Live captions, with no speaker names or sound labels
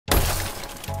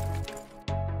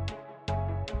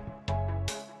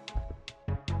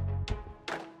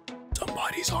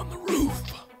Everybody's on the roof.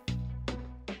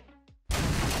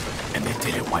 And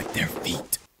they didn't wipe their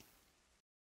feet.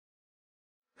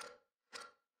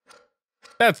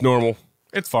 That's normal.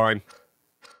 It's fine.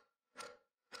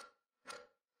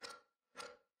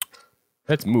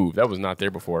 Let's move. That was not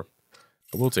there before.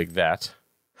 We'll take that.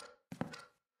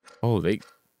 Oh,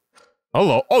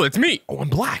 Hello. Oh, it's me. Oh, I'm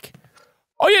black.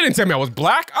 Oh, you didn't tell me I was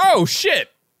black. Oh, shit.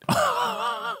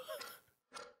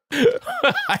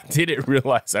 I didn't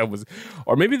realize I was.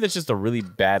 Or maybe that's just a really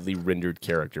badly rendered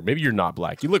character. Maybe you're not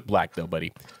black. You look black, though,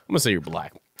 buddy. I'm going to say you're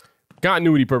black.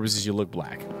 Continuity purposes, you look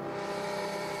black.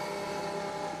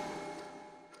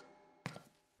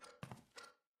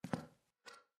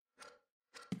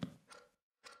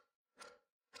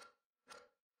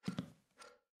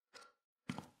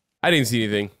 I didn't see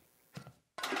anything.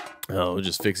 Oh, we'll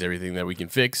just fix everything that we can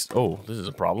fix. Oh, this is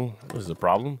a problem. This is a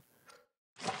problem.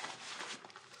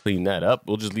 Clean that up.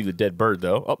 We'll just leave the dead bird,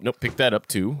 though. Oh, nope, pick that up,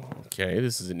 too. Okay,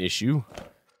 this is an issue.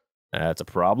 That's a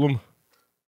problem.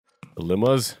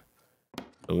 Dilemmas.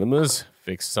 Dilemmas.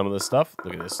 Fix some of the stuff.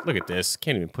 Look at this. Look at this.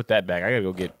 Can't even put that back. I gotta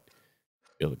go get...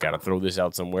 Gotta throw this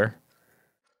out somewhere.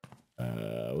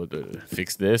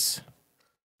 Fix this.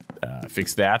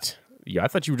 Fix that. Yeah, I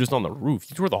thought you were just on the roof.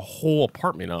 You tore the whole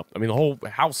apartment up. I mean, the whole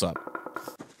house up.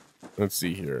 Let's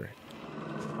see here.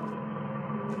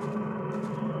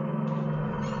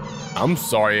 I'm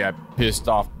sorry I pissed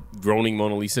off groaning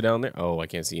Mona Lisa down there. Oh, I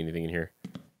can't see anything in here.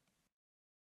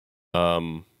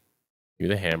 Here's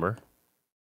the hammer.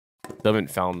 Still haven't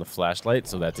found the flashlight,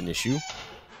 so that's an issue.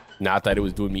 Not that it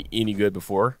was doing me any good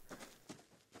before.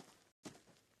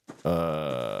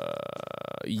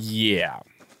 Yeah.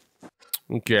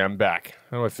 Okay, I'm back.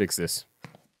 How do I fix this?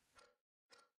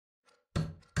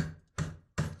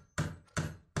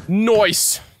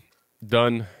 Nice!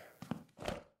 Done.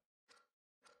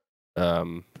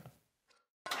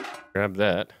 Grab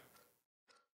that.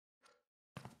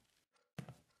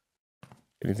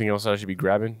 Anything else I should be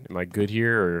grabbing? Am I good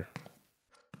here, or...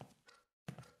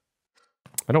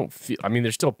 I don't feel... I mean,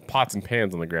 there's still pots and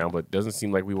pans on the ground, but it doesn't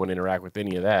seem like we want to interact with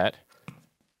any of that.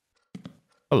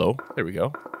 Hello. There we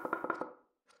go.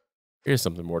 Here's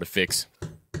something more to fix.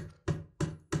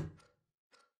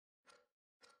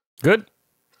 Good.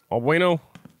 All bueno.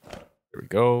 There we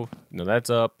go. Now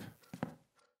that's up.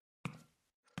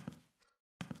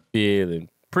 Feeling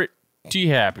pretty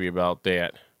happy about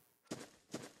that.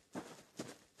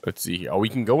 Let's see here. Oh, we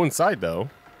can go inside, though.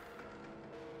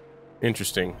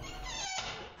 Interesting.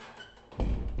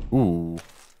 Ooh.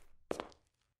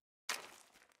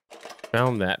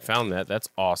 Found that. Found that. That's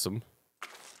awesome.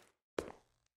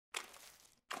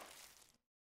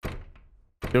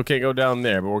 Still can't go down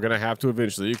there, but we're gonna have to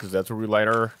eventually, because that's where we light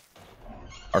our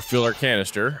fill our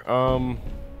canister. Oh,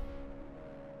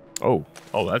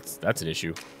 that's an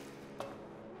issue.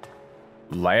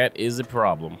 That is a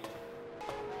problem.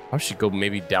 I should go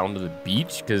maybe down to the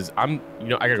beach, because I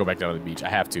gotta go back down to the beach. I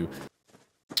have to.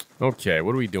 Okay,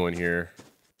 what are we doing here?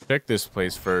 Check this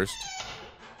place first.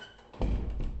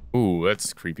 Ooh,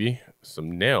 that's creepy.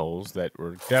 Some nails that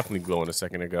were definitely glowing a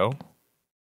second ago.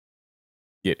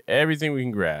 Get everything we can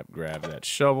grab. Grab that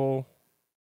shovel.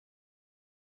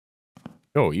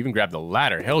 Oh, even grab the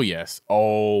ladder. Hell yes.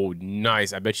 Oh,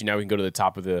 nice. I bet you now we can go to the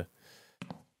top of the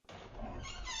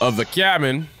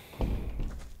cabin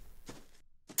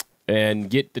and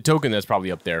get the token that's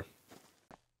probably up there.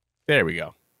 There we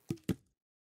go.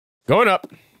 Going up.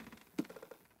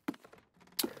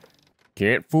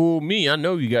 Can't fool me. I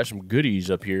know you got some goodies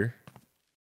up here.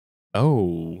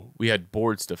 Oh, we had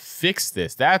boards to fix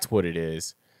this. That's what it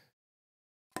is.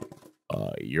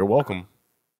 You're welcome.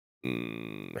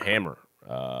 Hammer.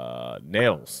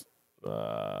 Nails.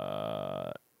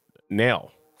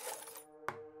 Nail.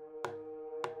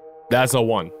 That's a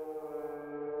 1.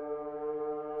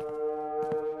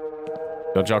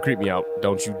 Don't y'all creep me out.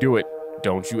 Don't you do it.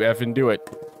 Don't you effing do it.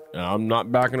 I'm not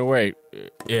backing away.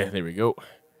 Yeah, there we go.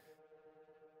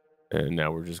 And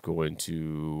now we're just going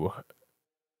to...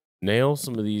 nail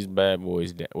some of these bad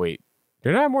boys down. Wait,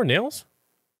 did I have more nails?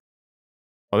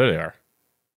 Oh, there they are.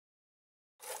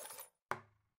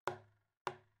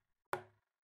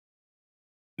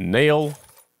 Nail.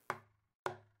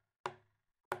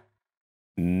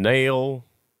 Nail.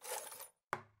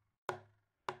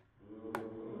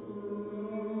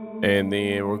 And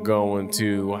then we're going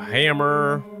to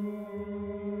hammer.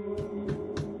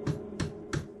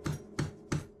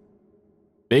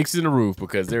 Fix in the roof,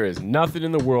 because there is nothing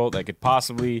in the world that could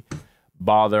possibly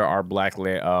bother our black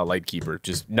light keeper.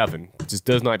 Just nothing. Just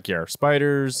does not care.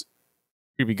 Spiders.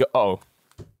 Here we go. Oh.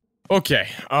 Okay.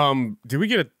 Did we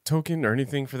get a token or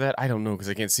anything for that? I don't know, because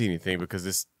I can't see anything because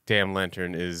this damn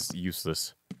lantern is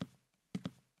useless.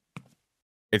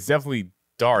 It's definitely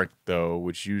dark, though,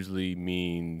 which usually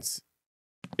means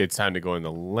it's time to go in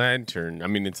the lantern. I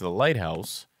mean, into the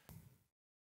lighthouse.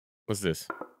 What's this?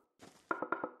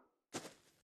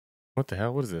 What the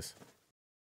hell? What is this?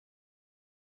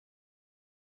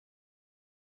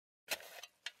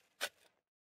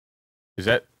 Is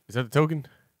that the token?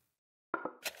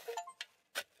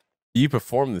 You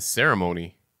perform the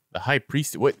ceremony. The high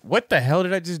priest. What the hell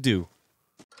did I just do?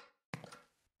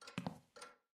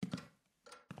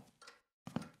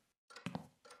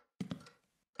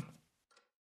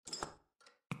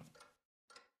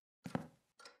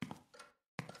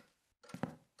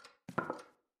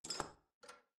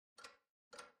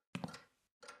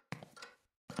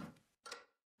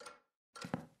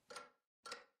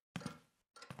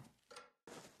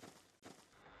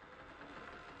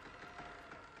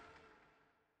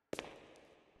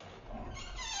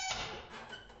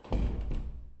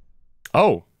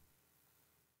 Oh.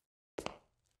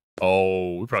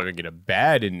 Oh, we're probably gonna get a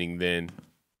bad ending then.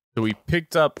 So we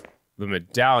picked up the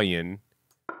medallion,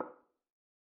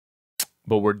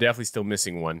 but we're definitely still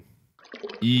missing one.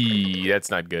 That's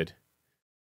not good.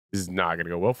 This is not gonna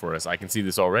go well for us. I can see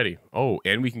this already. Oh,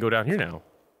 and we can go down here now.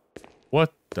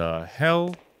 What the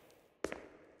hell?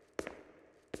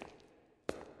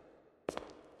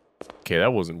 Okay,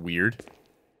 that wasn't weird.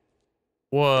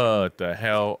 What the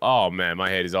hell? Oh, man, my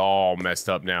head is all messed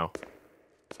up now.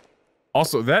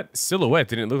 Also, that silhouette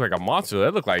didn't look like a monster.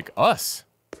 That looked like us.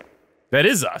 That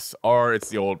is us. Or it's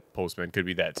the old postman. Could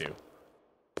be that, too.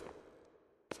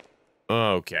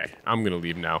 Okay, I'm gonna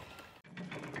leave now.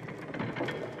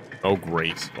 Oh,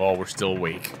 great. Oh, we're still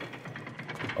awake.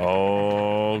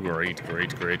 Oh, great,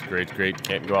 great, great, great, great.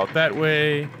 Can't go out that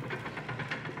way.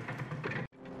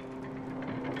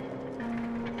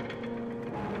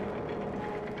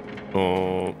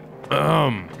 Oh,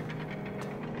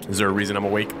 is there a reason I'm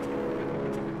awake?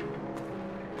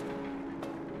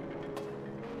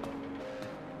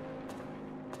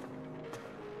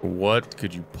 What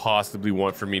could you possibly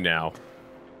want from me now?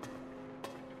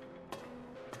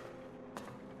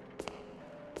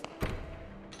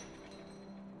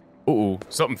 Uh-oh,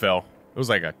 something fell. It was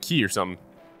like a key or something.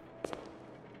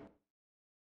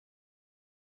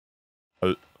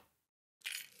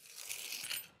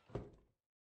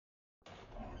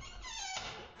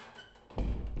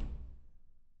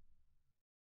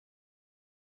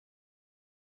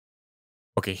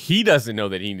 Okay, he doesn't know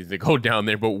that he needs to go down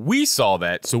there, but we saw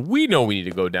that, so we know we need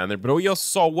to go down there, but we also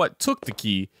saw what took the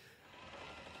key.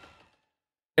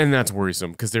 And that's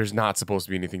worrisome, because there's not supposed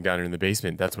to be anything down here in the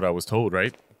basement. That's what I was told,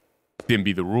 right? Didn't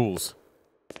be the rules.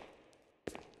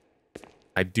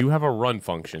 I do have a run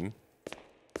function.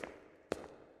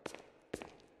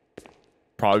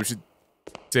 Probably should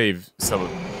save some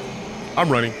of...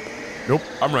 I'm running. Nope,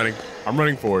 I'm running. I'm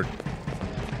running forward.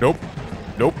 Nope.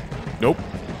 Nope. Nope.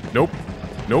 Nope.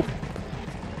 Nope.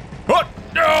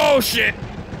 Oh, shit!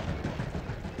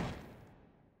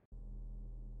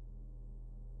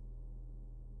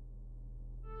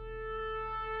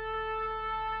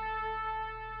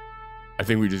 I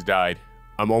think we just died.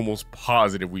 I'm almost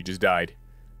positive we just died.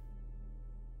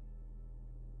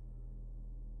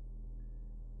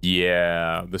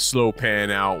 Yeah, the slow pan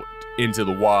out into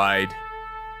the wide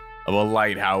of a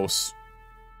lighthouse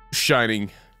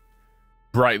shining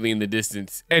brightly in the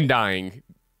distance and dying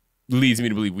leads me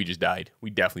to believe we just died. We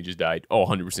definitely just died. Oh,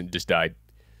 100% just died.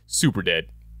 Super dead.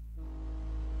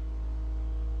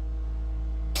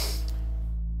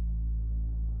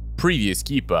 Previous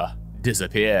keeper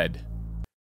disappeared.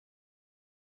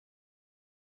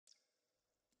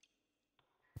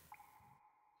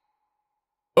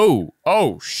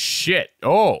 Oh, shit.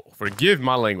 Oh, forgive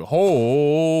my language.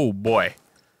 Oh, boy.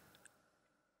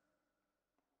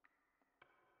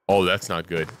 Oh, that's not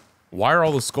good. Why are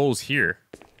all the skulls here?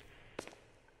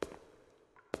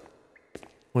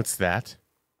 What's that?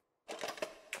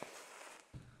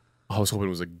 I was hoping it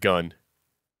was a gun.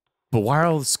 But why are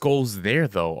all the skulls there,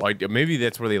 though? Maybe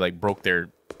that's where they, like, broke their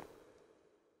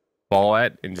ball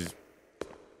at and just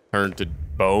turned to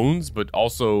bones, but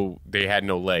also they had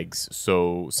no legs,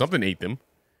 so something ate them.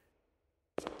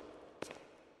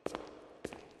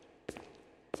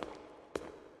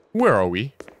 Where are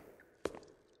we?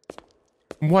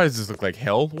 Why does this look like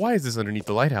hell? Why is this underneath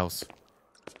the lighthouse?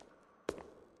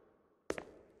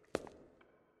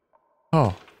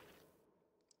 Oh.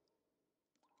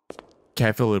 Okay,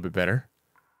 I feel a little bit better.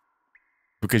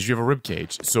 Because you have a rib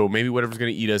cage. So maybe whatever's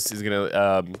going to eat us is going to,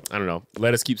 I don't know,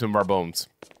 let us keep some of our bones.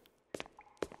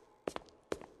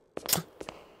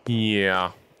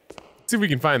 Yeah. Let's see if we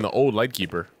can find the old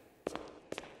Lightkeeper.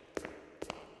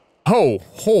 Oh,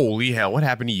 holy hell. What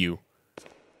happened to you?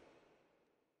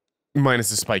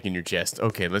 Minus a spike in your chest.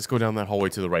 Okay, let's go down that hallway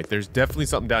to the right. There's definitely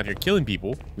something down here killing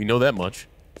people. We know that much.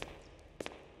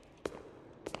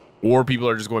 Or people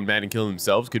are just going mad and killing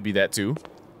themselves. Could be that too.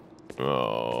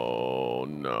 Oh,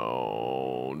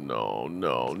 no. No,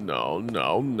 no, no,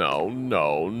 no, no,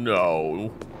 no,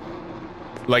 no.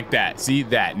 Like that. See?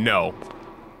 That. No.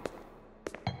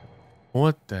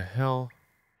 What the hell?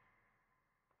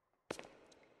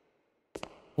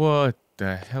 What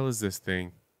the hell is this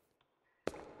thing?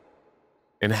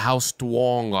 And how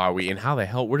strong are we? And how the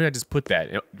hell? Where did I just put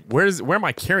that? Where am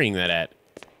I carrying that at?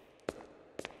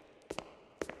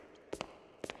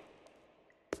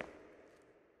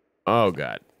 Oh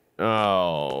god.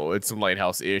 Oh, it's some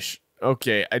lighthouse-ish.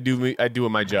 Okay, I do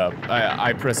my job.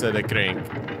 I press the crank.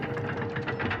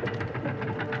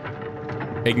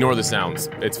 Ignore the sounds.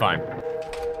 It's fine.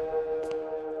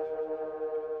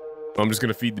 I'm just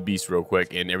gonna feed the beast real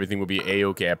quick, and everything will be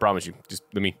a-okay. I promise you. Just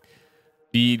let me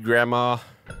feed Grandma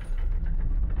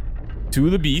to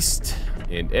the beast,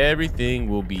 and everything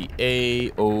will be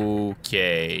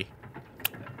a-okay.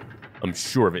 I'm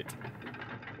sure of it.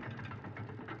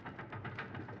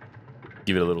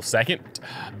 Give it a little second.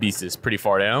 Beast is pretty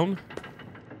far down.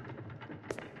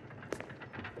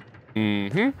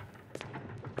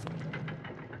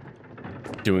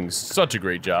 Doing such a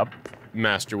great job.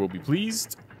 Master will be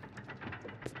pleased.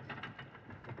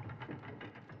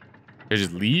 Did I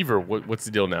just leave, or what's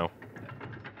the deal now?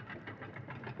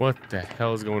 What the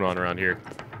hell is going on around here?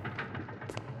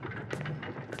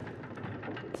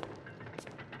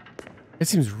 It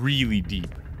seems really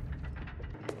deep.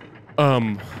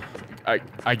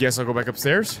 I guess I'll go back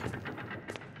upstairs.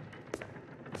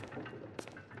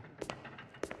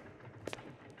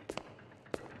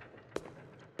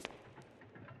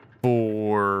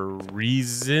 For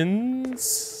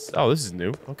reasons? Oh, this is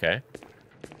new. Okay.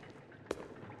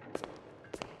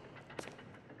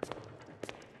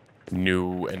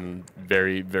 New and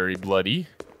very, very bloody.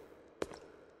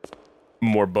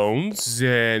 More bones,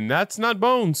 and that's not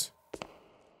bones.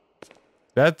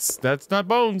 That's not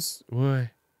bones. What?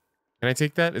 Can I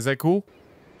take that? Is that cool?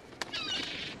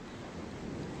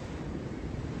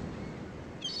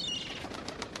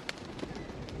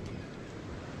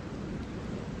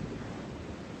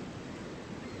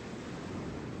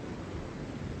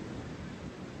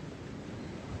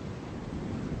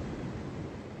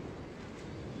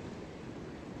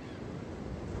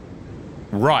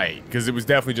 Right, because it was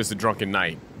definitely just a drunken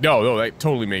night. No, that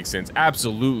totally makes sense.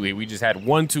 Absolutely. We just had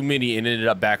one too many and ended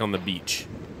up back on the beach.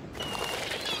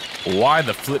 Why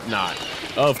the flip not?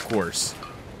 Of course.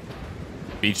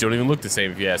 Beach don't even look the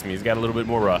same if you ask me. It's got a little bit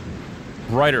more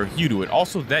brighter hue to it.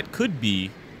 Also, that could be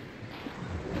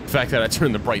the fact that I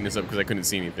turned the brightness up because I couldn't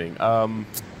see anything.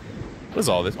 What's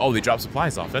all this? Oh, they dropped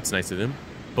supplies off. That's nice of them.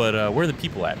 But where are the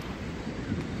people at?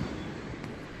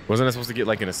 Wasn't I supposed to get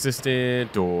like an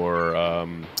assistant or a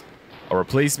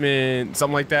replacement?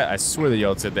 Something like that? I swear that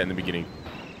y'all said that in the beginning.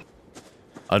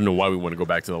 I don't know why we want to go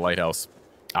back to the lighthouse.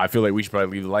 I feel like we should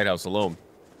probably leave the lighthouse alone.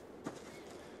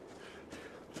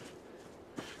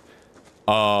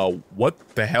 What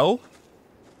the hell?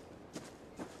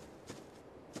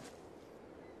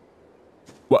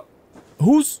 What?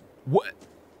 Who's... What?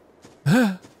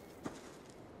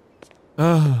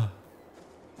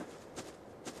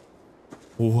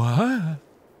 What?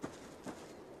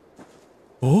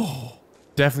 Oh.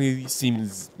 Definitely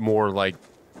seems more like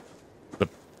the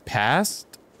past.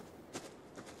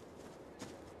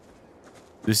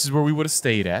 This is where we would have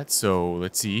stayed at, so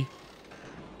let's see.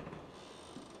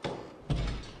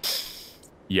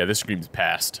 Yeah, this screams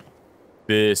past.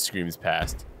 This screams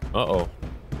past. Uh-oh.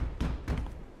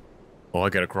 Oh, I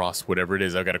gotta cross. Whatever it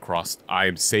is, I gotta cross. I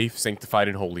am safe, sanctified,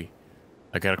 and holy.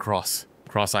 I gotta cross.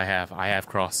 Cross I have. I have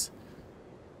cross.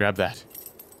 Grab that.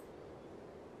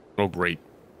 Oh, great.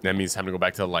 That means time to go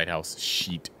back to the lighthouse.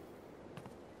 Sheet.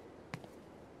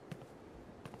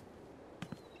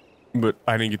 But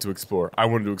I didn't get to explore. I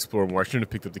wanted to explore more. I shouldn't have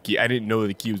picked up the key. I didn't know that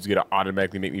the key was going to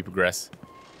automatically make me progress.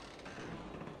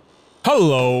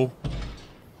 Hello.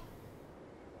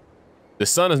 The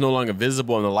sun is no longer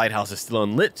visible and the lighthouse is still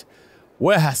unlit.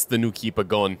 Where has the new keeper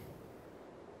gone?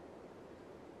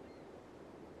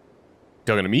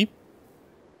 Talking to me?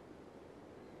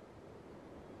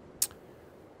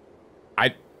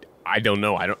 I don't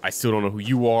know. I still don't know who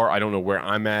you are. I don't know where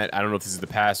I'm at. I don't know if this is the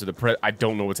past or the present. I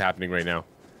don't know what's happening right now.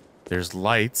 There's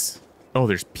lights. Oh,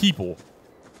 there's people.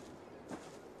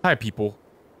 Hi, people.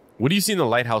 What do you see in the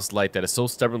lighthouse light that is so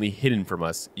stubbornly hidden from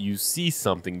us? You see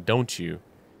something, don't you?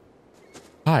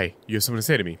 Hi, you have something to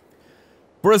say to me.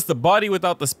 For us, the body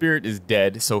without the spirit is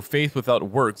dead, so faith without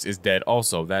works is dead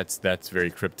also. That's very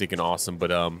cryptic and awesome,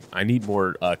 but I need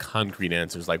more concrete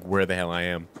answers, like where the hell I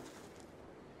am.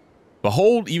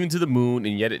 Behold, even to the moon,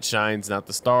 and yet it shines not.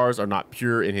 The stars are not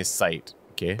pure in his sight.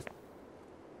 Okay.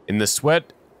 In the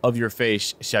sweat of your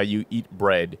face shall you eat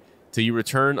bread, till you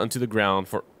return unto the ground,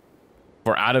 for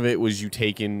out of it was you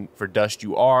taken, for dust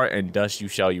you are, and dust you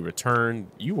shall you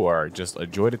return. You are just a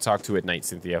joy to talk to at night,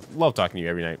 Cynthia. Love talking to you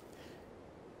every night.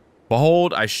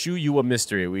 Behold, I shew you a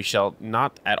mystery. We shall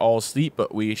not at all sleep,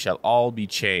 but we shall all be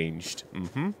changed.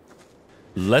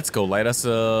 Let's go light us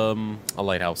a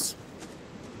lighthouse.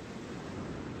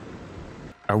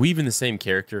 Are we even the same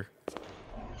character?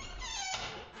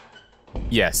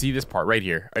 Yeah, see this part right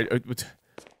here.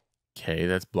 Okay,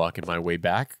 that's blocking my way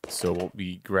back, so won't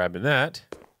be grabbing that.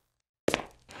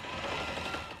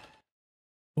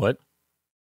 What?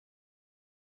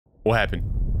 What happened?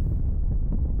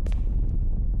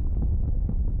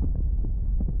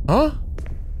 Huh?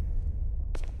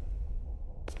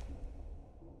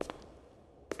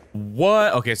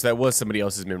 What? Okay, so that was somebody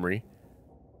else's memory.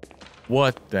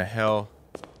 What the hell?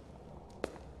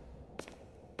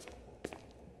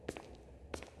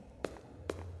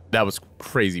 That was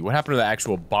crazy. What happened to the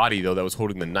actual body, though, that was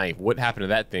holding the knife? What happened to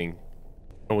that thing?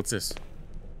 Oh, what's this?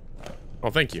 Oh,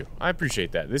 thank you. I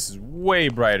appreciate that. This is way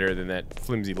brighter than that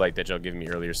flimsy light that y'all gave me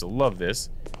earlier, so love this.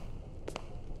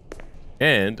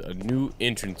 And a new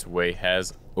entranceway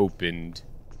has opened.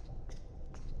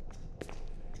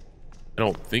 I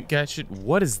don't think I should...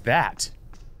 What is that?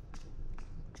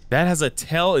 That has a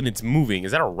tail and it's moving.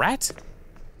 Is that a rat?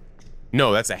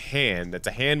 No, that's a hand. That's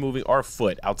a hand moving or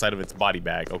foot outside of its body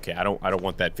bag. Okay, I don't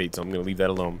want that fate, so I'm gonna leave that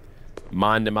alone.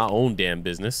 Minding my own damn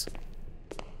business.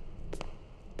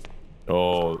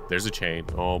 Oh, there's a chain.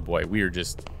 Oh boy, we are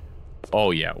just...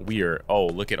 Oh yeah, we are... Oh,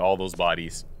 look at all those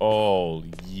bodies. Oh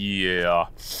yeah.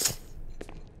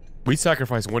 We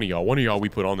sacrificed one of y'all. One of y'all we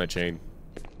put on that chain.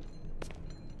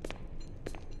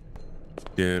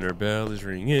 Dinner bell is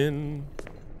ringing.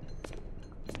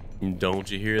 Don't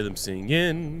you hear them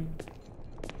singing?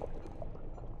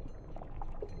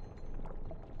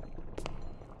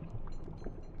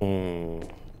 Oh.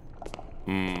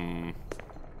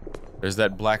 There's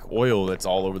that black oil that's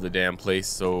all over the damn place,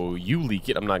 so you leak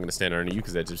it. I'm not gonna stand under you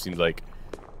because that just seems like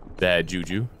bad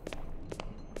juju.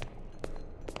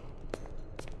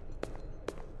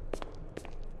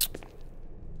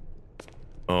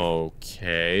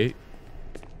 Okay.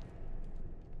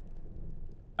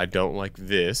 I don't like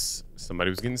this. Somebody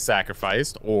was getting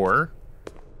sacrificed, or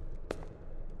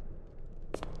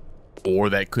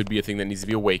that could be a thing that needs to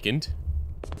be awakened.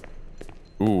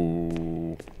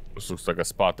 Ooh. This looks like a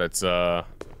spot that's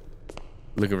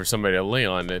looking for somebody to lay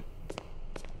on it.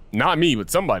 Not me,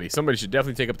 but somebody. Somebody should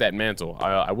definitely take up that mantle.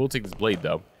 I will take this blade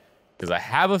though, because I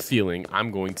have a feeling I'm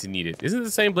going to need it. Isn't it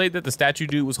the same blade that the statue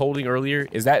dude was holding earlier?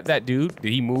 Is that dude?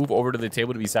 Did he move over to the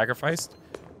table to be sacrificed?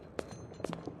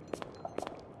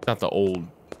 Not the old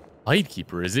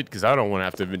Lightkeeper, is it? Because I don't want to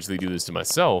have to eventually do this to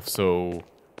myself, so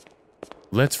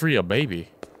let's free a baby.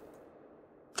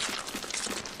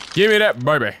 Give me that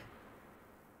baby.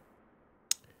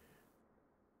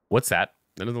 What's that?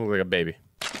 That doesn't look like a baby.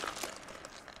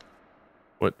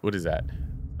 What is that?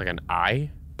 Like an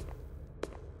eye?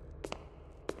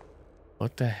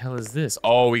 What the hell is this?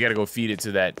 Oh, we gotta go feed it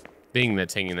to that thing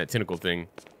that's hanging, that tentacle thing.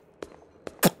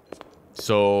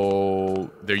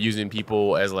 So they're using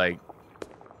people as like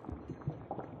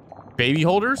baby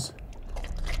holders?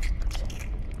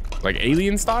 Like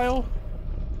alien style?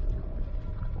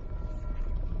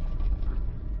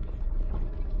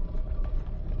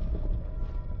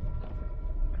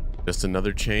 Just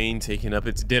another chain taking up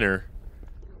its dinner.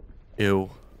 Ew.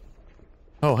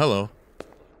 Oh, hello.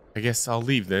 I guess I'll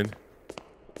leave then.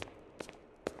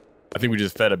 I think we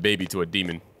just fed a baby to a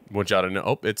demon. Want y'all to know.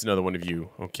 Oh, it's another one of you.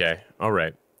 Okay. All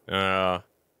right.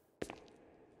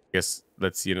 Guess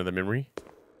let's see another memory.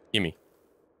 Gimme.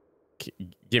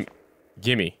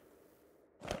 Gimme.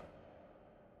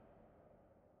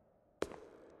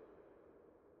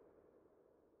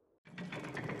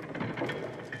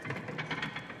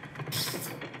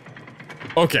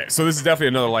 Okay, so this is definitely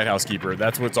another lighthouse keeper.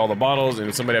 That's what's all the bottles,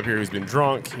 and somebody up here who's been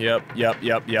drunk. Yep.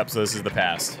 So this is the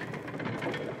past.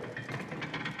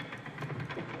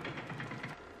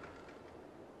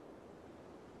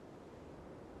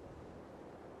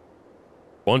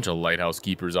 Bunch of lighthouse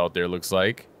keepers out there, looks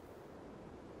like.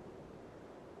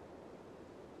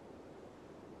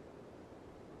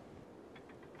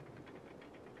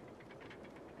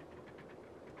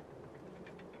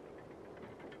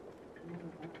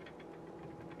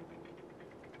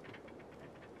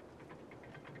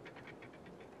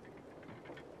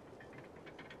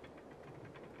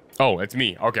 Oh, it's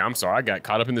me. Okay, I'm sorry. I got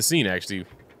caught up in the scene, actually.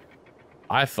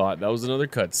 I thought that was another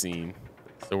cutscene.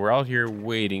 So we're out here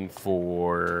waiting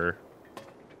for...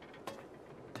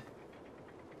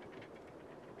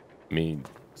 I mean,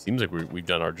 seems like we've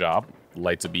done our job.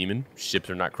 Lights are beaming.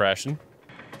 Ships are not crashing.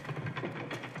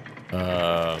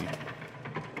 Grab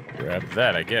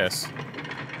that, I guess.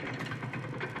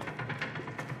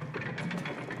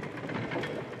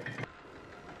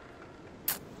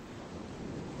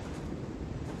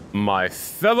 My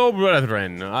fellow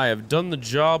brethren, I have done the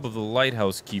job of the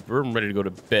lighthouse keeper. I'm ready to go to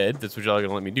bed. That's what y'all are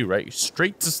gonna let me do, right?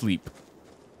 Straight to sleep.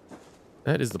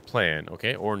 That is the plan,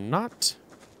 okay? Or not.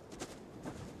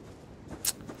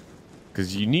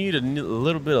 Because you need a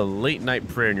little bit of late night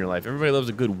prayer in your life. Everybody loves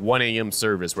a good 1 a.m.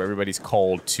 service where everybody's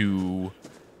called to...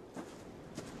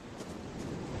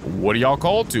 What are y'all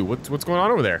called to? What's going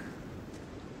on over there?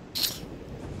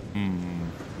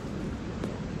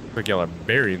 Looks like y'all are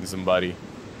burying somebody.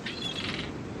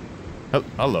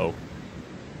 Hello.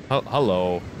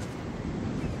 Hello.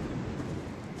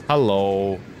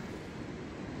 Hello.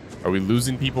 Are we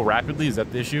losing people rapidly? Is that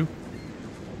the issue?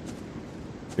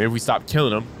 Maybe if we stop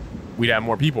killing them, we'd have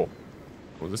more people.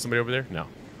 Was there somebody over there? No.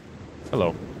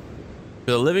 Hello.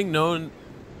 The living know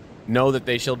that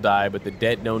they shall die, but the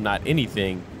dead know not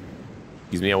anything.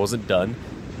 Excuse me, I wasn't done.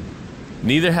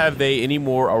 Neither have they any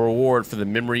more. A reward for the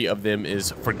memory of them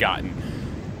is forgotten.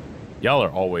 Y'all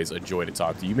are always a joy to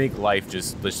talk to. You make life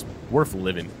just worth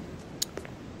living.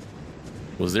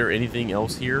 Was there anything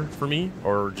else here for me?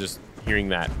 Or just hearing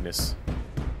thatness?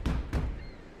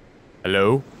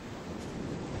 Hello?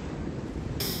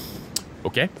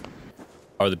 Okay.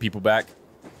 Are the people back?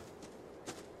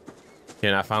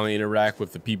 Can I finally interact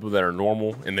with the people that are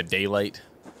normal in the daylight?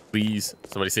 Please,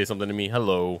 somebody say something to me.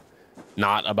 Hello.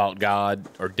 Not about God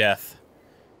or death.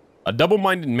 A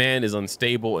double-minded man is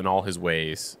unstable in all his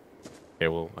ways. Okay,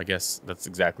 well, I guess that's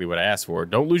exactly what I asked for.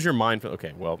 Don't lose your mind.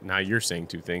 Okay, well, now you're saying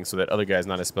two things, so that other guy's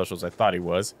not as special as I thought he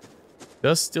was.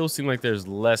 Does still seem like there's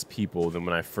less people than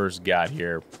when I first got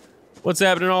here. What's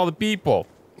happening to all the people?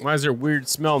 Why is there a weird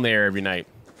smell in the air every night?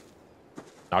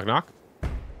 Knock, knock.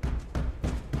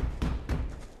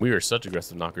 We are such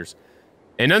aggressive knockers.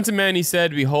 And unto man he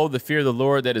said, behold, the fear of the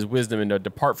Lord, that is wisdom, and to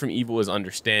depart from evil is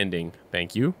understanding.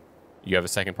 Thank you. You have a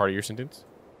second part of your sentence?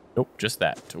 Nope, just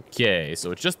that. Okay,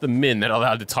 so it's just the men that are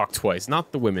allowed to talk twice,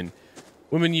 not the women.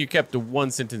 Women, you kept to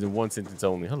one sentence and one sentence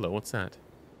only. Hello, what's that?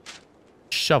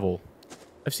 Shovel.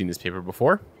 I've seen this paper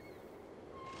before.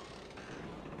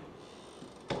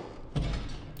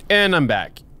 And I'm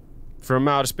back from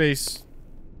outer space.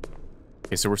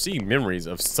 Okay, so we're seeing memories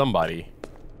of somebody.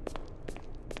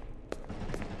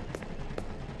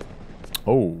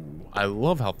 Oh, I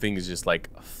love how things just like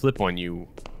flip on you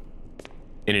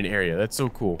in an area. That's so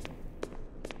cool.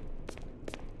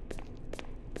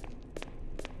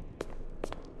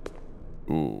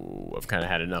 Ooh, I've kind of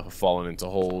had enough of falling into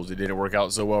holes. It didn't work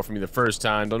out so well for me the first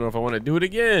time. Don't know if I want to do it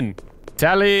again.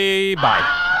 Tally,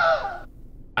 bye.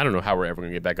 I don't know how we're ever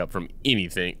gonna get back up from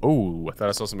anything. Oh, I thought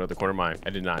I saw something at the corner of my eye. I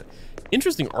did not.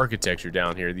 Interesting architecture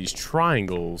down here. These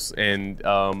triangles and,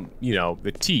 you know,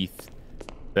 the teeth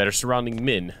that are surrounding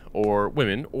men or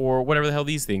women or whatever the hell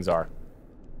these things are.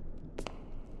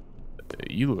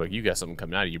 You look like you got something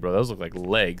coming out of you, bro. Those look like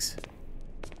legs.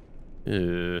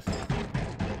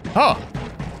 Huh.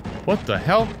 What the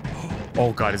hell?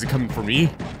 Oh, God. Is it coming for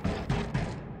me?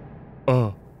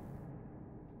 Oh,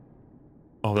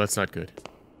 that's not good.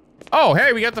 Oh,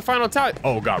 hey, we got the final tally.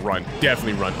 Oh, God, run.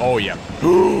 Definitely run. Oh, yeah.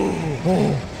 Oh,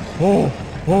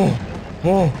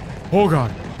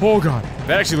 God. Oh, God.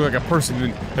 That actually looked like a person.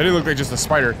 That didn't look like just a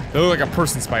spider. That looked like a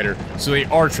person spider. So they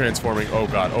are transforming. Oh,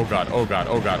 God. Oh, God. Oh, God.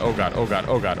 Oh, God. Oh, God. Oh, God.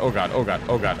 Oh, God. Oh, God. Oh, God.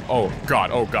 Oh, God. Oh,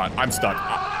 God. Oh, God. I'm stuck.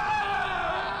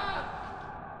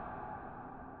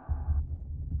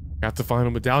 Got the final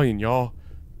medallion, y'all.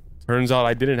 Turns out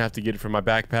I didn't have to get it from my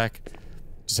backpack.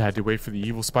 Just had to wait for the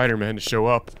evil Spider-Man to show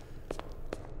up.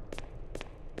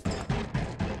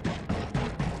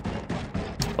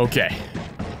 Okay.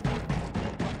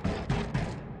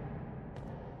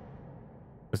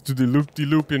 Let's do the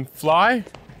loop-de-loop and fly.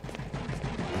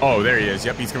 Oh, there he is.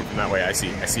 Yep, he's coming from that way. I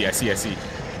see.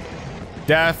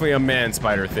 Definitely a man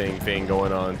spider thing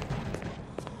going on.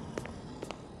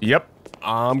 Yep,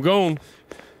 I'm going.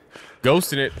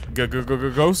 Ghosting it.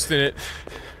 Ghosting it.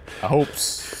 I hope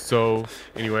so.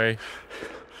 Anyway,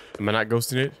 am I not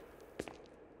ghosting it?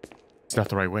 It's not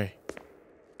the right way.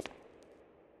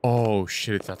 Oh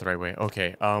shit, it's not the right way.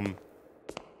 Okay, I'm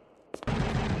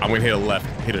gonna hit a left,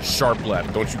 hit a sharp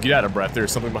left. Don't you get out of breath.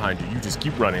 There's something behind you. You just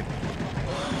keep running.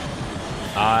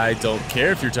 I don't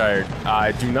care if you're tired.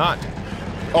 I do not.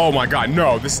 Oh my God,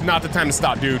 no, this is not the time to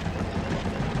stop, dude.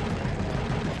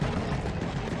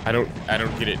 I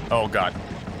don't get it. Oh God.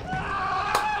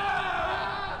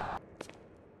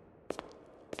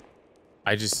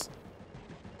 I just...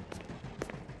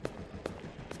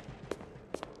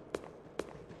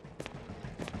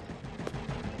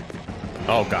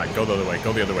 Oh God, go the other way,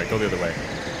 go the other way, go the other way.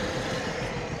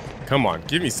 Come on,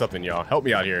 give me something, y'all. Help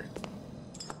me out here.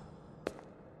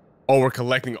 Oh, we're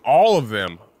collecting all of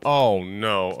them. Oh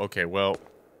no. Okay, well.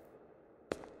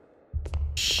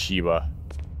 Sheba.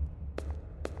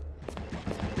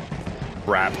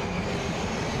 Crap.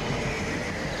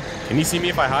 Can you see me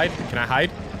if I hide? Can I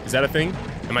hide? Is that a thing?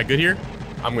 Am I good here?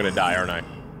 I'm gonna die, aren't I?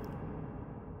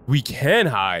 We can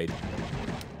hide.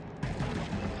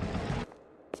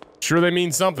 Sure, they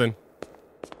mean something.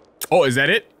 Oh, is that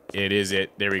it? It is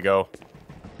it. There we go.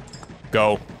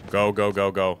 Go. Go, go,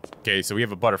 go, go. Okay, so we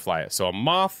have a butterfly. So a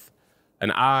moth,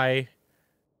 an eye,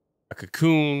 a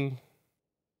cocoon.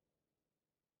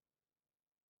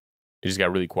 He just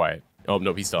got really quiet. Oh,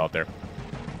 no, he's still out there.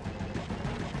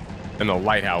 And the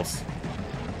lighthouse.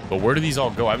 But where do these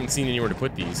all go? I haven't seen anywhere to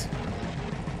put these.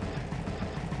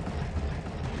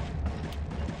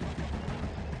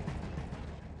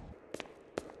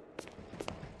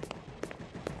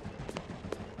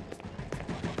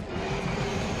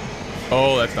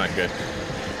 Oh, that's not good.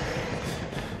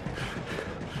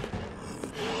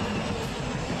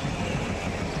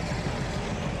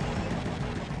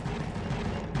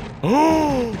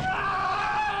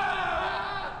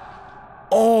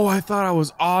 Oh, I thought I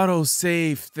was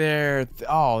auto-safe there.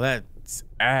 Oh, that's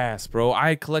ass, bro.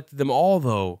 I collected them all,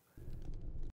 though.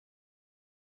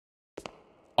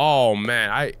 Oh,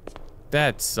 man.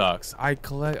 That sucks.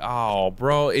 Oh,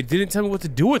 bro. It didn't tell me what to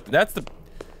do with it. That's the...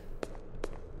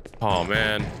 Oh,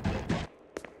 man.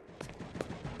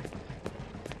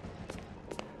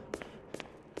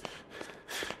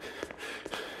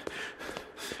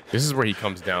 This is where he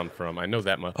comes down from. I know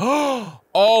that much.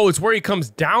 Oh, it's where he comes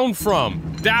down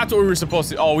from. That's what we were supposed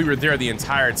to... Oh, we were there the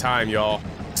entire time, y'all.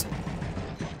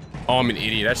 Oh, I'm an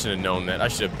idiot. I should have known that. I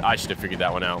should have figured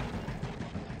that one out.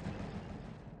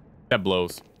 That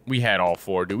blows. We had all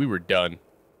four, dude. We were done.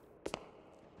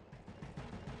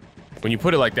 When you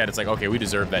put it like that, it's like, okay, we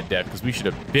deserve that death because we should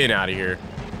have been out of here.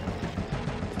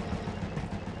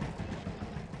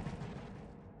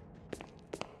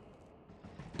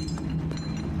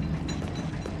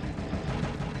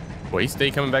 Wait, stay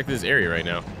coming back to this area right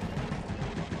now.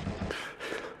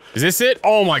 Is this it?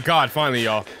 Oh my God, finally,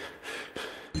 y'all.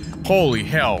 Holy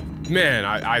hell. Man,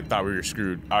 I thought we were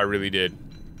screwed. I really did.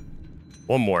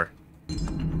 One more.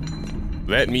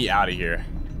 Let me out of here.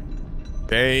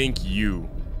 Thank you.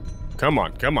 Come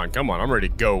on, come on, come on. I'm ready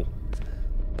to go.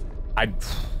 I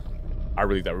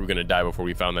really thought we were gonna die before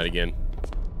we found that again.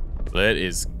 That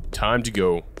is time to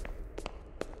go.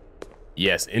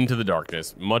 Yes, into the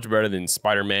darkness. Much better than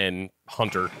Spider-Man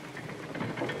Hunter.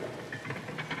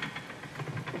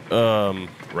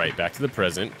 Right, back to the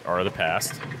present, or the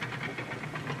past.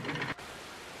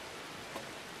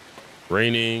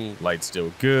 Raining, light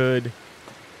still good.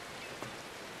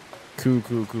 Cool,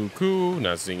 cool, cool, cool.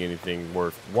 Not seeing anything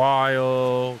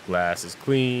worthwhile. Glass is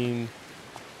clean.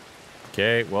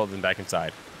 Okay, well, then back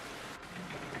inside.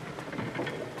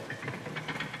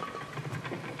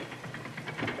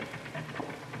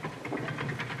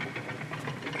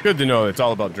 Good to know it's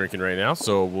all about drinking right now,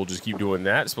 so we'll just keep doing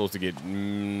that. It's supposed to get...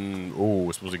 oh,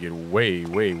 it's supposed to get way,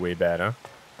 way, way bad, huh?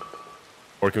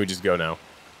 Or can we just go now?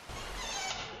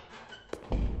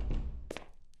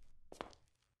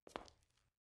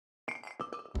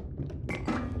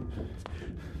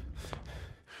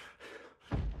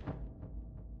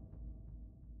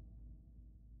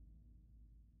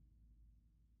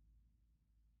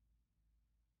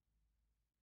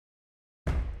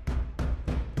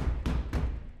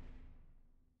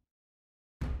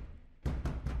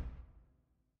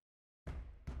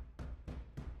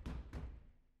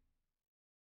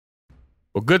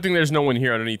 Well, good thing there's no one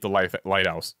here underneath the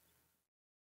lighthouse.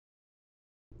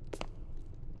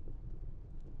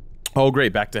 Oh,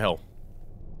 great. Back to hell.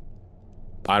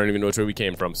 I don't even know which way we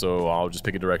came from, so I'll just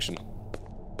pick a direction.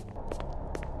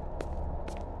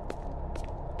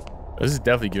 This is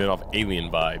definitely giving off alien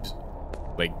vibes.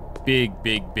 Like, big,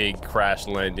 big, big crash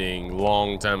landing,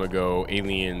 long time ago,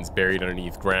 aliens buried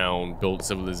underneath ground, built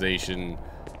civilization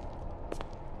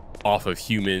off of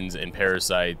humans and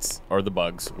parasites, or the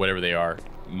bugs, whatever they are,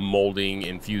 molding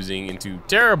and fusing into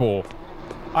terrible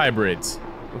hybrids.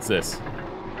 What's this?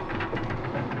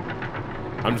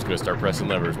 I'm just gonna start pressing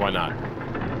levers, why not?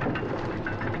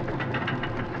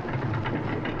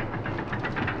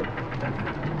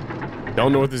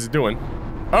 Don't know what this is doing.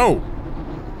 Oh!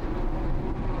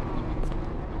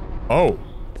 Oh!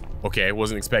 Okay,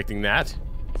 wasn't expecting that.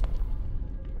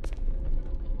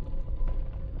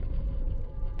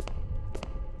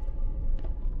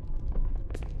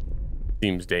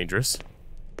 Seems dangerous.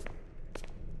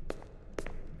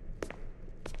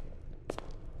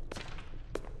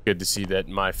 Good to see that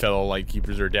my fellow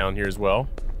lightkeepers are down here as well.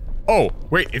 Oh,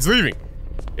 wait, it's leaving.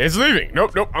 It's leaving.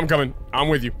 Nope, nope, I'm coming. I'm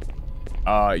with you.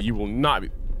 You will not be...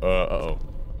 uh-oh.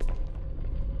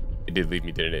 It did leave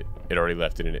me, didn't it? It already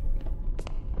left, didn't it?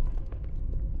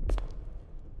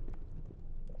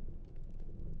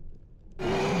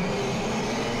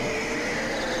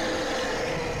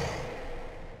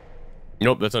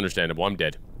 Nope, that's understandable. I'm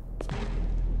dead.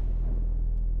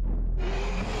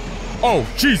 Oh,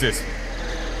 Jesus!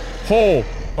 Oh,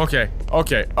 okay,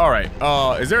 okay, alright.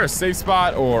 Is there a safe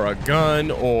spot or a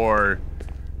gun or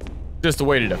just a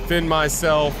way to defend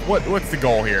myself? What's the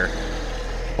goal here?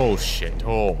 Oh, shit.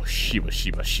 Oh, Shiba.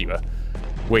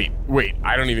 Wait,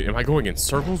 I don't even... Am I going in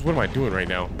circles? What am I doing right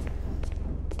now?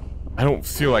 I don't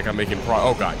feel like I'm making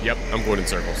oh, God. Yep, I'm going in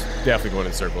circles. Definitely going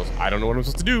in circles. I don't know what I'm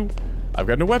supposed to do. I've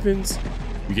got no weapons.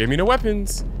 You gave me no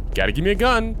weapons. Gotta give me a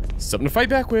gun. Something to fight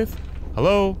back with.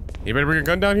 Hello? Anybody bring a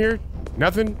gun down here?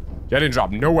 Nothing? Y'all didn't drop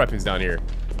no weapons down here.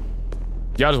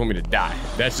 Y'all just want me to die.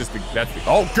 That's the...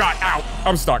 Oh, God, ow!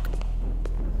 I'm stuck.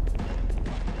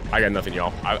 I got nothing,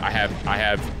 y'all. I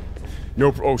have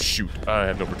no... Oh, shoot. I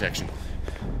have no protection.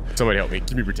 Somebody help me.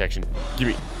 Give me protection. Give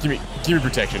me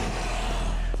protection.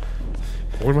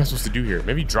 What am I supposed to do here?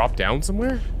 Maybe drop down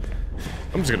somewhere?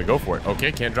 I'm just gonna go for it. Okay,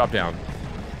 can't drop down.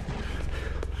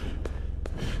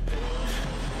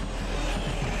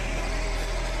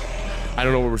 I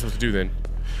don't know what we're supposed to do then.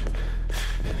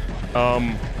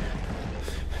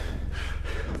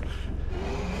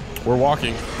 We're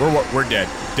walking. We're dead.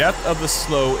 Death of the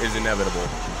slow is inevitable.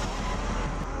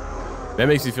 That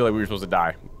makes me feel like we were supposed to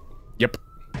die. Yep.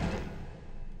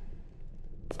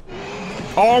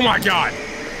 Oh my God.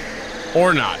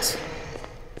 Or not.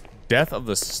 Death of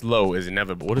the slow is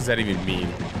inevitable. What does that even mean?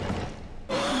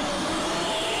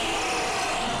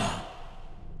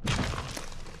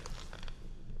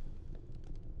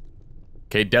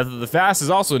 Okay, death of the fast is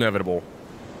also inevitable.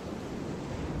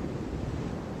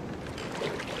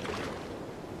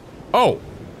 Oh.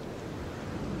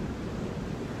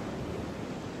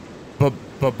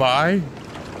 Bye-bye?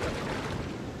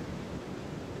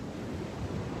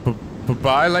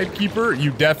 Bye-bye, Lightkeeper.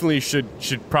 You definitely should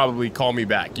probably call me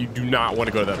back. You do not want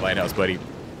to go to that lighthouse, buddy.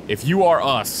 If you are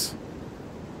us...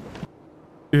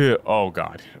 oh,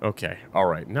 God. Okay. All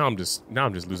right. Now I'm just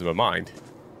losing my mind.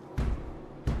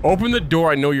 Open the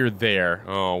door. I know you're there.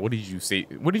 Oh, what did you say?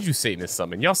 What did you say in this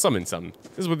summon? Y'all summoned something.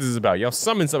 This is what this is about. Y'all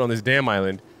summoned something on this damn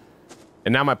island.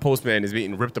 And now my postman is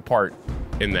being ripped apart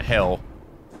in the hell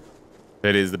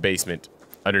that is the basement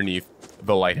underneath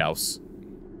the lighthouse.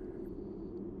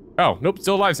 Oh, nope,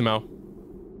 still alive somehow.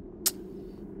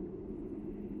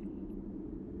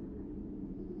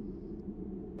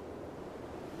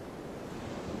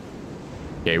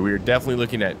 Okay, we are definitely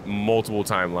looking at multiple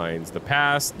timelines. The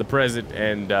past, the present,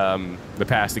 and the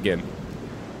past again.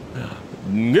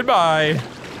 Goodbye.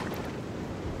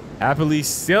 Happily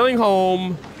sailing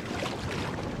home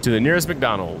to the nearest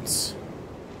McDonald's,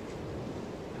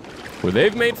 where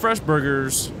they've made fresh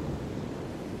burgers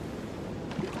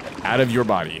out of your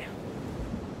body.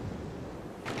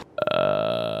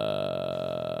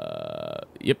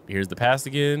 Yep, here's the past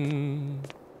again.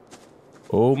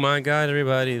 Oh my God,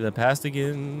 everybody, the past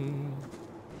again.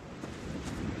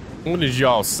 What did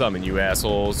y'all summon, you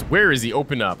assholes? Where is he?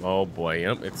 Open up. Oh boy,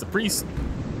 yep, it's the priest.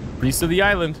 Priest of the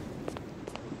island.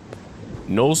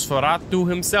 Nosferatu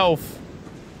himself.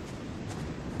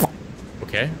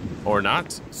 Okay, or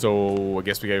not. So I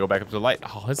guess we gotta go back up to the light.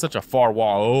 Oh, it's such a far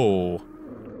wall. Oh.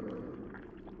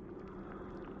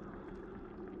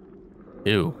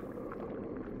 Ew.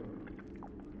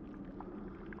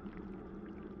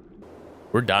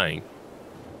 We're dying.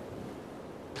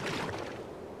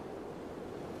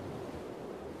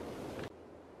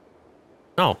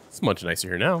 Oh, it's much nicer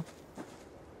here now.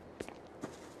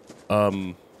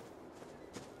 Okay,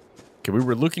 we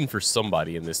were looking for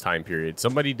somebody in this time period.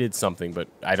 Somebody did something, but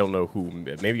I don't know who.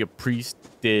 Maybe a priest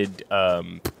did, I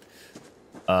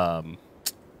don't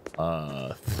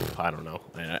know.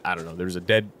 I don't know. There's a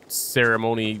dead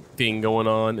ceremony thing going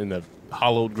on in the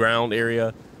hallowed ground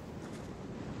area.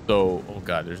 So, oh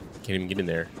God, can't even get in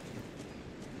there.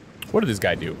 What did this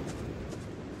guy do?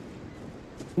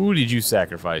 Who did you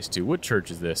sacrifice to? What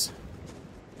church is this?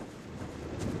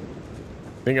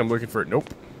 I think I'm looking for it. Nope.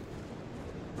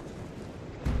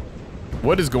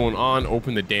 What is going on?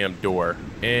 Open the damn door.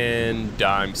 And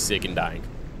I'm sick and dying.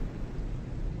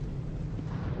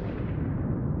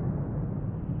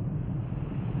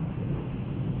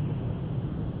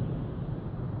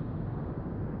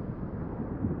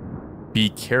 Be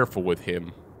careful with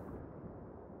him.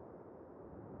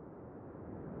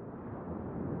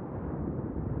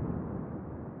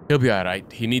 He'll be all right.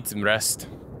 He needs some rest.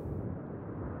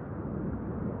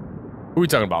 Who are we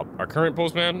talking about? Our current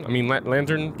postman? I mean,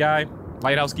 lantern guy?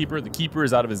 Lighthouse keeper? The keeper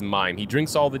is out of his mind. He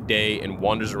drinks all the day and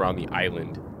wanders around the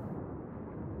island.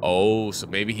 Oh, so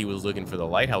maybe he was looking for the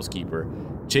lighthouse keeper.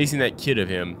 Chasing that kid of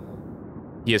him.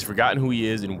 He has forgotten who he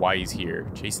is and why he's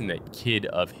here. Chasing that kid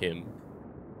of him.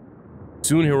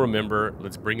 Soon he'll remember.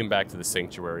 Let's bring him back to the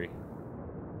sanctuary.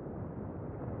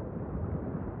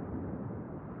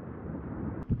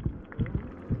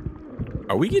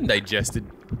 Are we getting digested?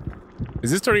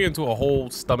 Is this turning into a whole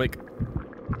stomach?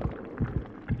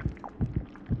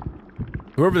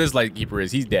 Whoever this light keeper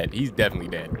is, he's dead. He's definitely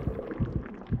dead.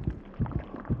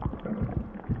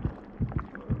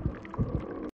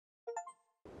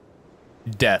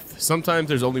 Death. Sometimes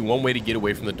there's only one way to get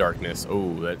away from the darkness.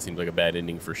 Oh, that seems like a bad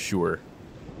ending for sure.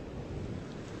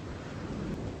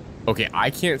 Okay, I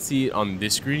can't see it on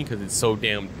this screen because it's so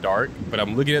damn dark, but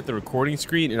I'm looking at the recording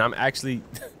screen and I'm actually...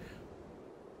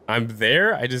 I'm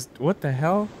there. What the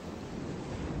hell?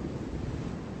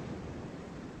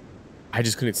 I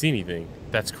just couldn't see anything.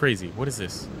 That's crazy. What is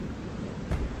this?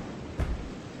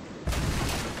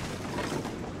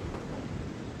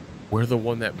 We're the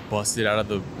one that busted out of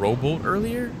the rowboat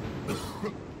earlier?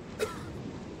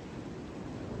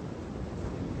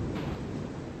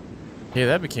 Yeah,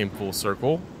 that became full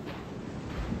circle.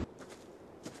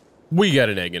 We got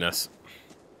an egg in us.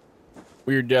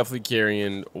 We're definitely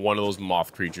carrying one of those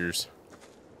moth creatures.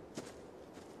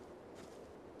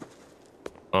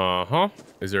 Uh-huh.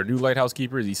 Is there a new lighthouse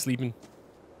keeper? Is he sleeping?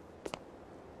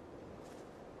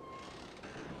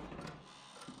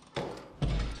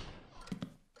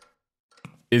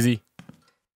 Is he?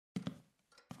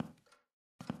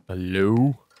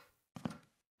 Hello?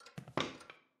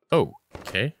 Oh,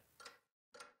 okay.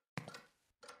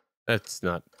 That's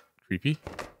not creepy.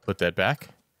 Put that back.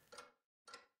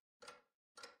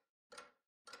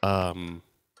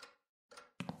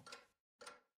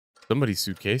 Somebody's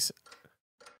suitcase.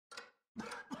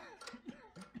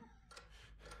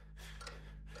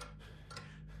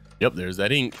 Yep, there's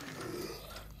that ink.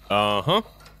 Uh-huh.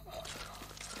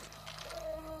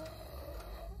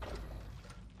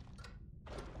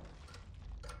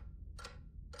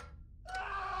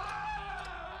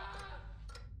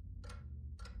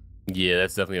 Yeah,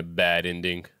 that's definitely a bad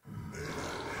ending.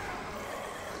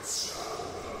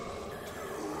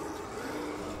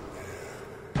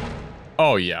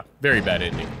 Oh, yeah. Very bad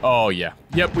ending. Oh, yeah.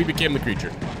 Yep, we became the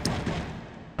creature.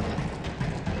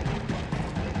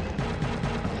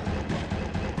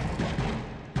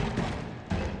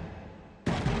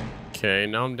 Okay,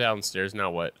 now I'm downstairs.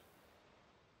 Now what?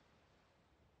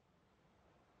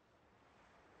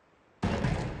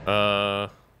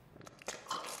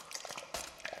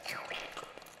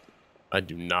 I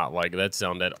do not like that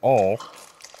sound at all.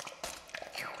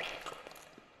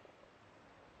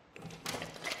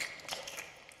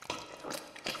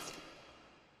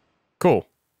 Cool.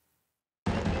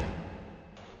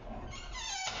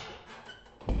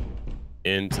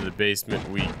 Into the basement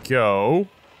we go.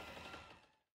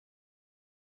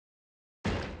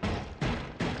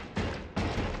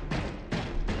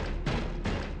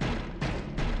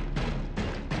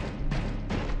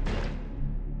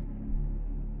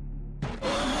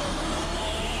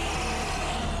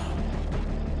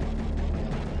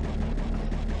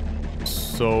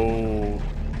 So,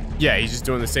 yeah, he's just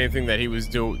doing the same thing that he was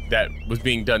doing, that was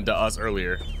being done to us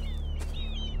earlier.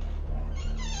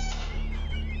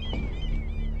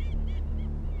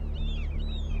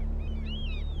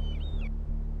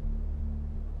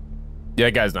 Yeah,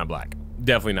 that guy's not black.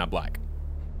 Definitely not black.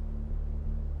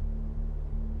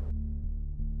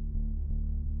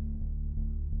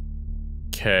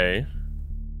 Okay.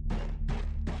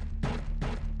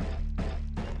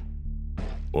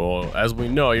 Well, as we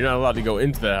know, you're not allowed to go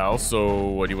into the house, so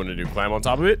what do you want to do? Climb on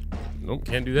top of it? Nope,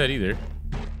 can't do that either.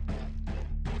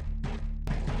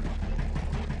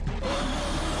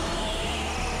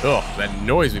 Ugh, that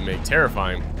noise we make,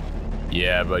 terrifying.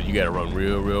 Yeah, but you gotta run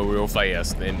real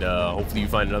fast, and hopefully you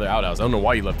find another outhouse. I don't know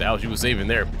why you left the house. You were safe in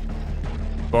there,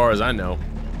 as far as I know.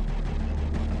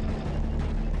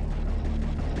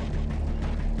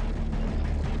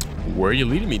 Where are you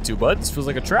leading me to, bud? This feels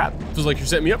like a trap. Feels like you're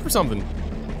setting me up for something.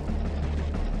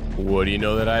 What do you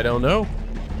know that I don't know?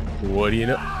 What do you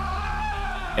know?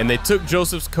 And they took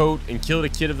Joseph's coat and killed a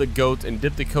kid of the goat and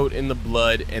dipped the coat in the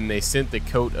blood, and they sent the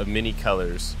coat of many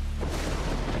colors.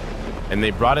 And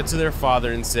they brought it to their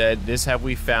father and said, "This have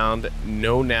we found.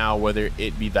 Know now whether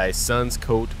it be thy son's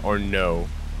coat or no."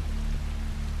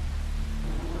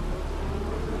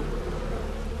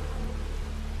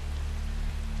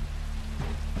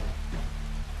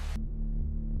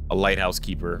 A lighthouse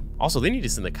keeper. Also, they need to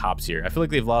send the cops here. I feel like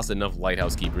they've lost enough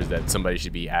lighthouse keepers that somebody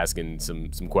should be asking some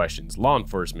questions. Law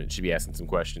enforcement should be asking some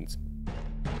questions.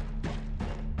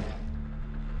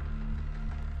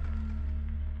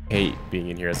 Hate being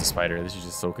in here as a spider. This is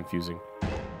just so confusing.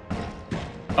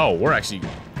 Oh, we're actually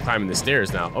climbing the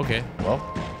stairs now. Okay, well,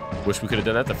 wish we could have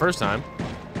done that the first time.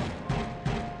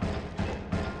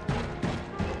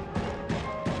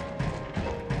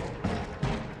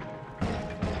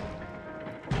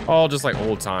 All just like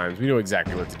old times. We know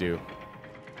exactly what to do.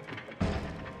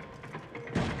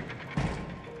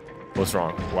 What's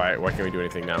wrong? Why can't we do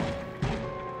anything now?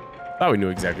 Thought we knew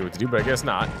exactly what to do, but I guess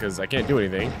not, because I can't do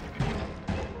anything.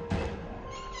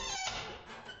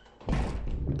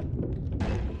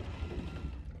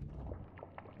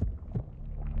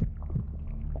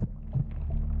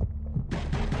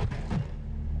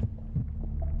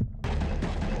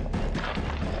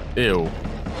 Ew.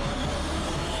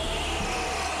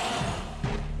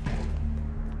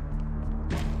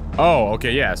 Oh,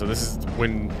 okay, yeah. So this is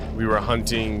when we were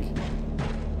hunting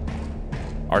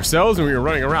ourselves and we were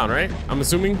running around, right? I'm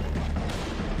assuming.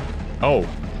 Oh,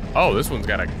 this one's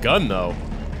got a gun though.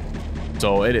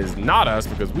 So it is not us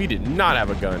because we did not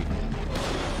have a gun.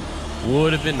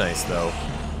 Would have been nice though.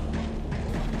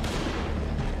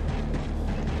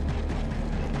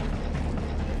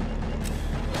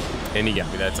 And he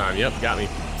got me that time. Yep, got me.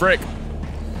 Frick.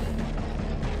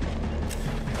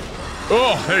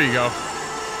 Oh, there you go.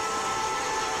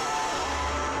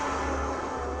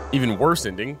 Even worse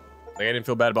ending. Like, I didn't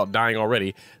feel bad about dying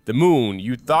already. The moon,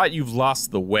 you thought you've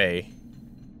lost the way.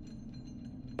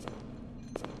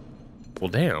 Well,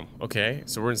 damn. Okay,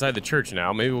 so we're inside the church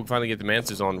now. Maybe we'll finally get the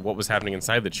answers on what was happening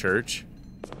inside the church.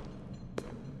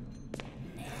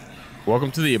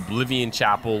 Welcome to the Oblivion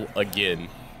Chapel again.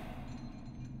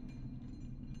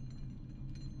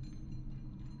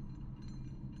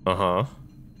 Uh-huh.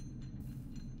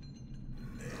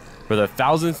 For the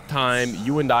 1000th time,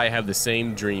 you and I have the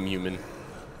same dream, human.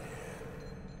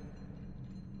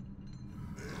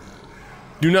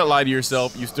 Do not lie to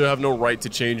yourself. You still have no right to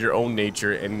change your own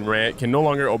nature and can no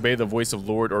longer obey the voice of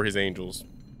Lord or his angels.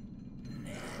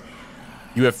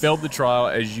 You have failed the trial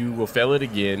as you will fail it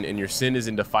again, and your sin is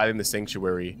in defiling the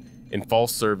sanctuary, in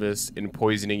false service, in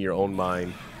poisoning your own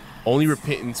mind. Only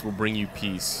repentance will bring you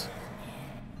peace.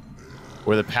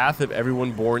 Where the path of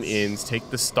everyone born ends, take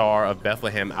the star of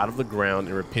Bethlehem out of the ground,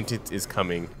 and repentance is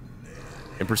coming.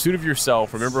 In pursuit of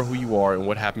yourself, remember who you are and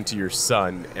what happened to your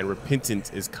son, and repentance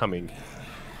is coming.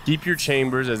 Keep your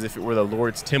chambers as if it were the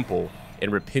Lord's temple,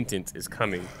 and repentance is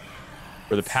coming.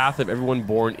 Where the path of everyone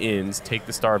born ends, take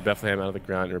the star of Bethlehem out of the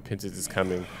ground, and repentance is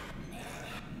coming.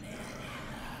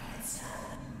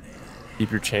 Keep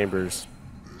your chambers.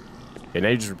 Okay, now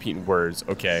you're just repeating words.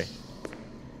 Okay.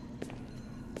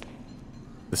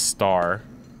 The star.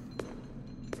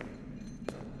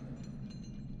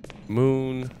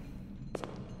 Moon.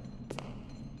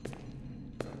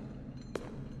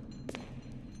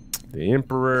 The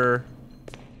Emperor.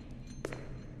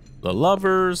 The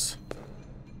Lovers.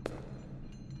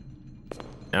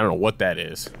 I don't know what that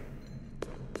is.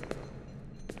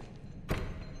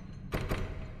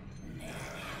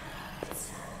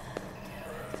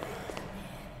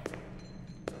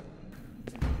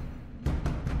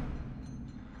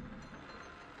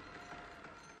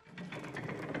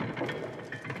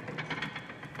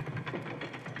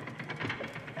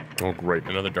 Oh, great.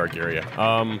 Another dark area.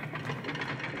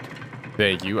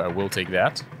 Thank you. I will take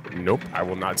that. Nope. I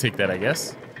will not take that, I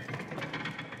guess.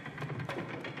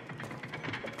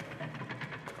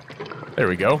 There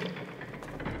we go.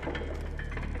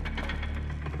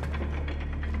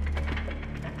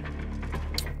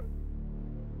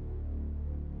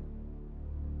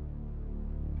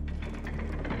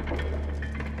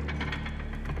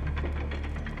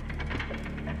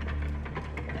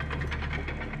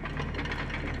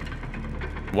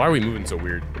 Why are we moving so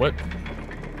weird? What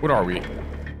are we?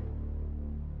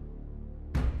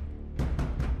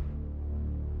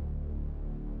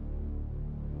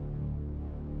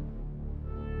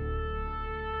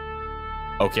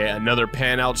 Okay, another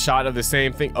pan out shot of the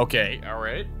same thing. Okay, all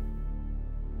right.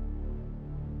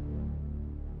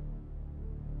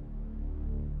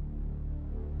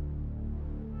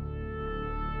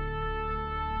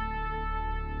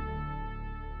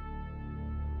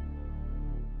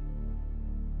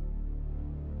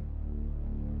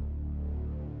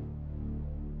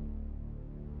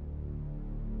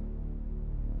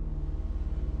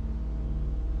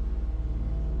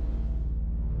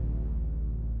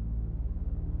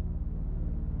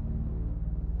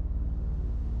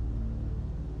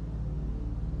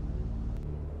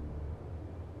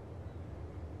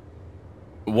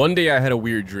 One day I had a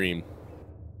weird dream.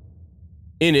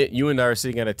 In it, you and I are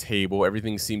sitting at a table.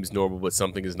 Everything seems normal, but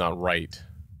something is not right.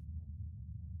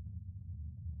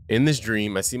 In this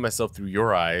dream, I see myself through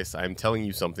your eyes. I am telling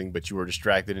you something, but you are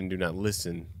distracted and do not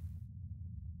listen.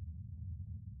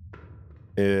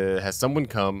 Has someone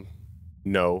come?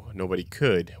 No, nobody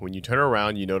could. When you turn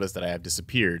around, you notice that I have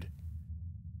disappeared.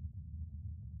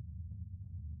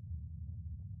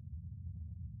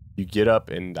 You get up,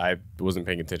 and I wasn't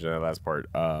paying attention to that last part.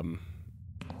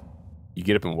 You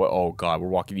get up and what? Oh God, we're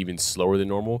walking even slower than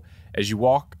normal. As you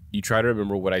walk, you try to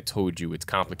remember what I told you. It's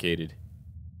complicated.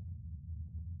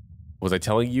 Was I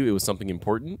telling you it was something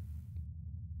important?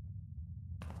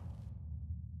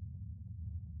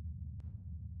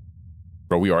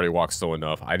 Bro, we already walked slow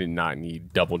enough. I did not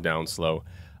need double down slow.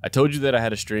 I told you that I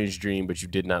had a strange dream, but you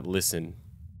did not listen.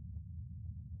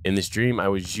 In this dream, I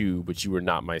was you, but you were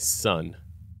not my son.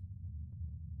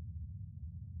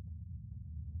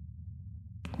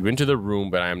 You enter the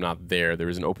room, but I am not there. There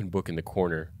is an open book in the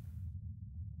corner.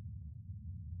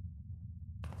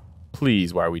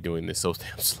 Please, why are we doing this so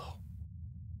damn slow?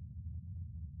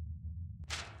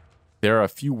 There are a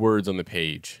few words on the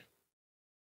page.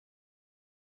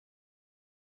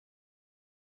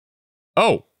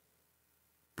 Oh!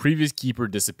 Previous keeper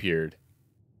disappeared.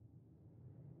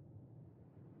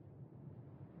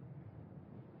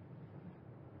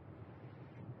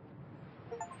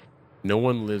 No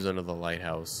one lives under the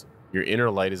lighthouse. Your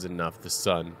inner light is enough, the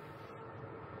sun.